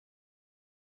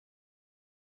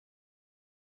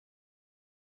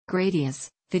Gradius,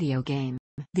 video game.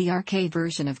 The arcade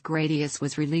version of Gradius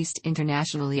was released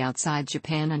internationally outside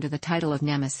Japan under the title of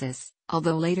Nemesis,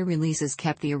 although later releases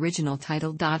kept the original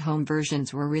title. Home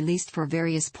versions were released for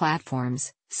various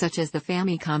platforms, such as the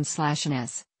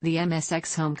Famicom/NES, the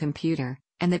MSX home computer,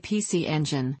 and the PC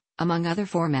Engine, among other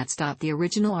formats. The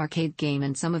original arcade game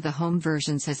and some of the home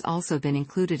versions has also been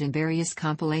included in various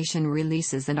compilation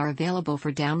releases and are available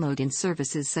for download in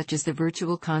services such as the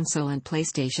Virtual Console and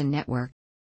PlayStation Network.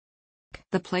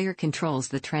 The player controls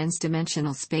the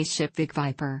trans-dimensional spaceship Vic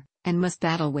Viper, and must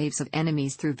battle waves of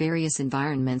enemies through various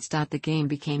environments. The game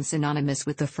became synonymous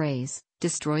with the phrase,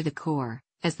 "destroy the core,"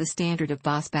 as the standard of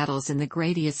boss battles in the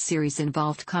Gradius series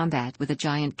involved combat with a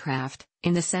giant craft,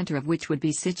 in the center of which would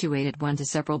be situated one to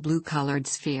several blue-colored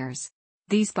spheres.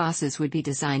 These bosses would be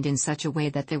designed in such a way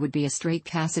that there would be a straight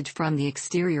passage from the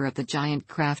exterior of the giant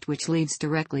craft which leads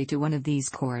directly to one of these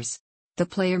cores. The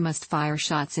player must fire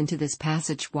shots into this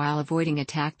passage while avoiding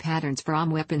attack patterns from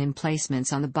weapon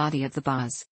emplacements on the body of the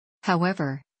boss.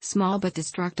 However, small but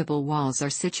destructible walls are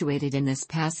situated in this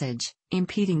passage,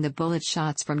 impeding the bullet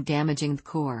shots from damaging the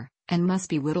core, and must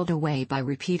be whittled away by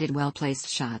repeated well-placed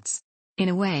shots. In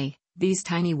a way, these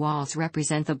tiny walls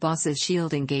represent the boss's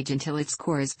shielding gauge until its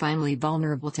core is finally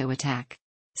vulnerable to attack.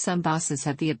 Some bosses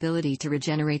have the ability to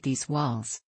regenerate these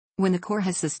walls. When the core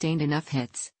has sustained enough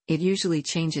hits, it usually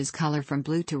changes color from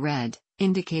blue to red,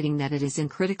 indicating that it is in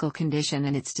critical condition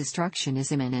and its destruction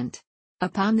is imminent.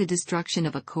 Upon the destruction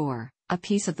of a core, a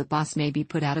piece of the boss may be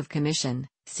put out of commission,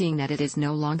 seeing that it is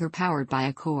no longer powered by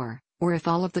a core, or if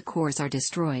all of the cores are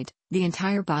destroyed, the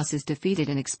entire boss is defeated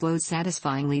and explodes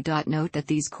satisfyingly. Note that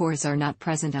these cores are not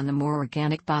present on the more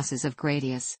organic bosses of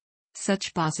Gradius.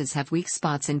 Such bosses have weak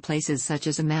spots in places such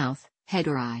as a mouth, head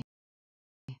or eye.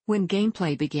 When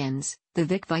gameplay begins, the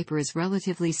Vic Viper is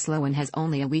relatively slow and has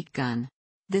only a weak gun.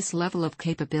 This level of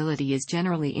capability is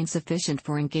generally insufficient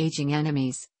for engaging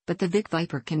enemies, but the Vic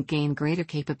Viper can gain greater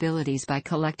capabilities by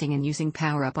collecting and using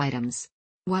power-up items.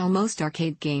 While most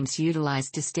arcade games utilize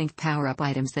distinct power-up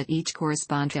items that each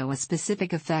correspond to a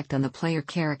specific effect on the player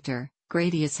character,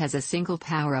 Gradius has a single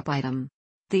power-up item.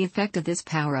 The effect of this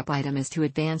power-up item is to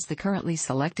advance the currently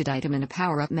selected item in a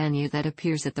power-up menu that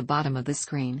appears at the bottom of the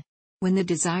screen. When the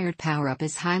desired power-up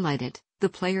is highlighted, the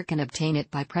player can obtain it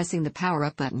by pressing the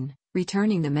power-up button,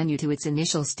 returning the menu to its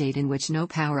initial state in which no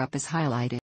power-up is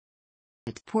highlighted.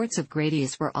 Ports of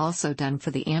Gradius were also done for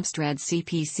the Amstrad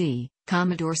CPC,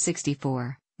 Commodore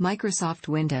 64, Microsoft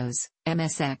Windows,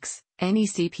 MSX,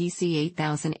 NEC PC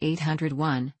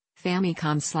 8801,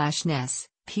 Famicom/NES,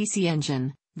 PC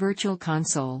Engine, Virtual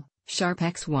Console, Sharp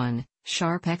X1,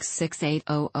 Sharp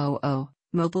X68000,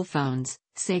 mobile phones,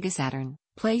 Sega Saturn,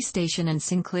 PlayStation and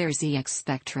Sinclair ZX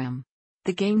Spectrum.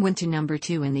 The game went to number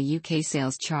 2 in the UK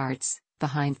sales charts,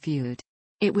 behind Feud.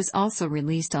 It was also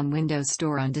released on Windows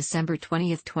Store on December 20,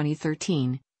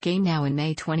 2013, Game Now in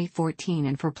May 2014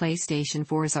 and for PlayStation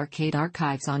 4's Arcade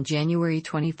Archives on January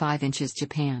 25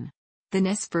 Japan. The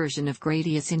NES version of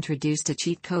Gradius introduced a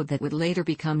cheat code that would later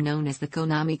become known as the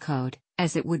Konami code,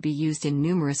 as it would be used in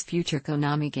numerous future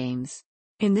Konami games.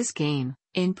 In this game,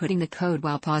 inputting the code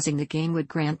while pausing the game would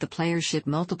grant the playership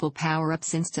multiple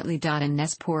power-ups instantly. A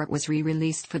NES port was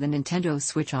re-released for the Nintendo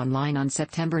Switch Online on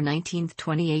September 19,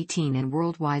 2018 and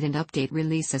worldwide, and update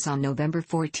releases on November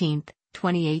 14,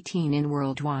 2018 in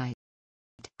worldwide.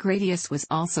 Gradius was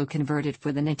also converted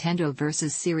for the Nintendo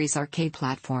Versus Series arcade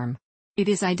platform. It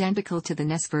is identical to the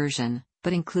NES version,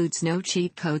 but includes no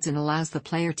cheat codes and allows the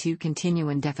player to continue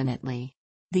indefinitely.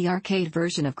 The arcade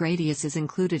version of Gradius is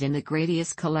included in the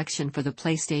Gradius collection for the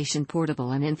PlayStation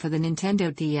Portable and in for the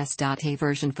Nintendo DS. A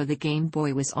version for the Game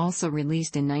Boy was also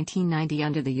released in 1990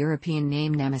 under the European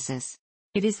name Nemesis.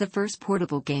 It is the first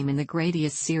portable game in the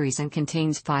Gradius series and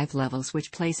contains 5 levels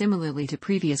which play similarly to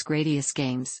previous Gradius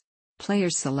games.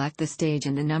 Players select the stage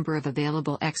and the number of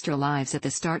available extra lives at the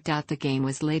start. The game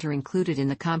was later included in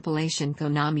the compilation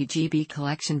Konami GB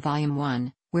Collection Volume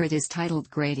 1, where it is titled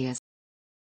Gradius.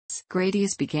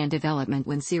 Gradius began development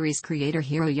when series creator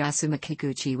Hiroyasu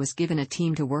Kikuchi was given a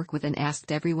team to work with and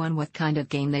asked everyone what kind of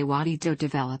game they wanted to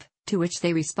develop, to which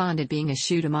they responded being a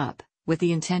shoot-'em-up, with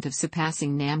the intent of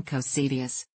surpassing Namco's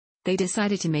Gradius. They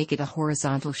decided to make it a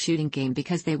horizontal shooting game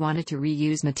because they wanted to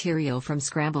reuse material from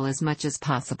Scramble as much as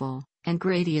possible, and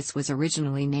Gradius was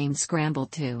originally named Scramble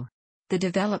 2. The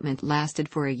development lasted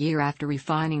for a year after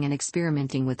refining and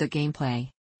experimenting with the gameplay.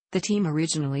 The team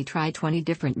originally tried 20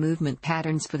 different movement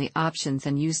patterns for the options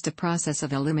and used a process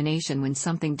of elimination when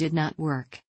something did not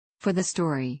work. For the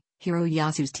story,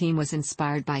 Hiroyasu's team was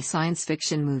inspired by science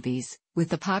fiction movies, with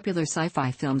the popular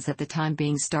sci-fi films at the time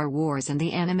being Star Wars and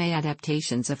the anime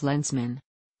adaptations of Lensman.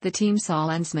 The team saw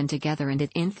Lensman together and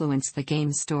it influenced the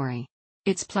game's story.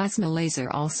 Its plasma laser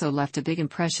also left a big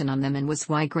impression on them and was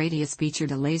why Gradius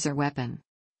featured a laser weapon.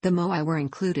 The Moai were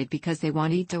included because they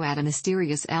wanted to add a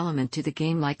mysterious element to the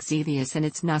game like Xevious and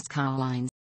its Nazca lines.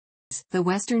 The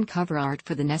Western cover art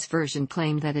for the NES version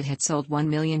claimed that it had sold 1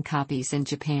 million copies in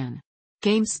Japan.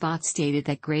 GameSpot stated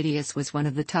that Gradius was one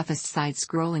of the toughest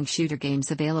side-scrolling shooter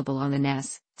games available on the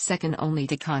NES, second only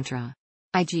to Contra.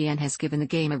 IGN has given the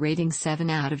game a rating 7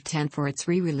 out of 10 for its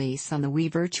re-release on the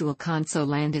Wii Virtual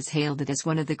Console and has hailed it as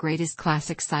one of the greatest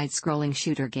classic side-scrolling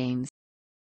shooter games.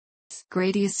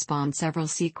 Gradius spawned several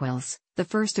sequels, the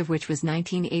first of which was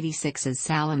 1986's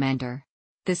Salamander.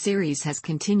 The series has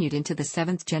continued into the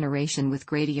 7th generation with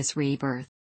Gradius Rebirth.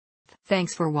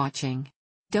 Thanks for watching.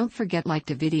 Don't forget like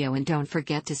the video and don't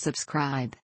forget to subscribe.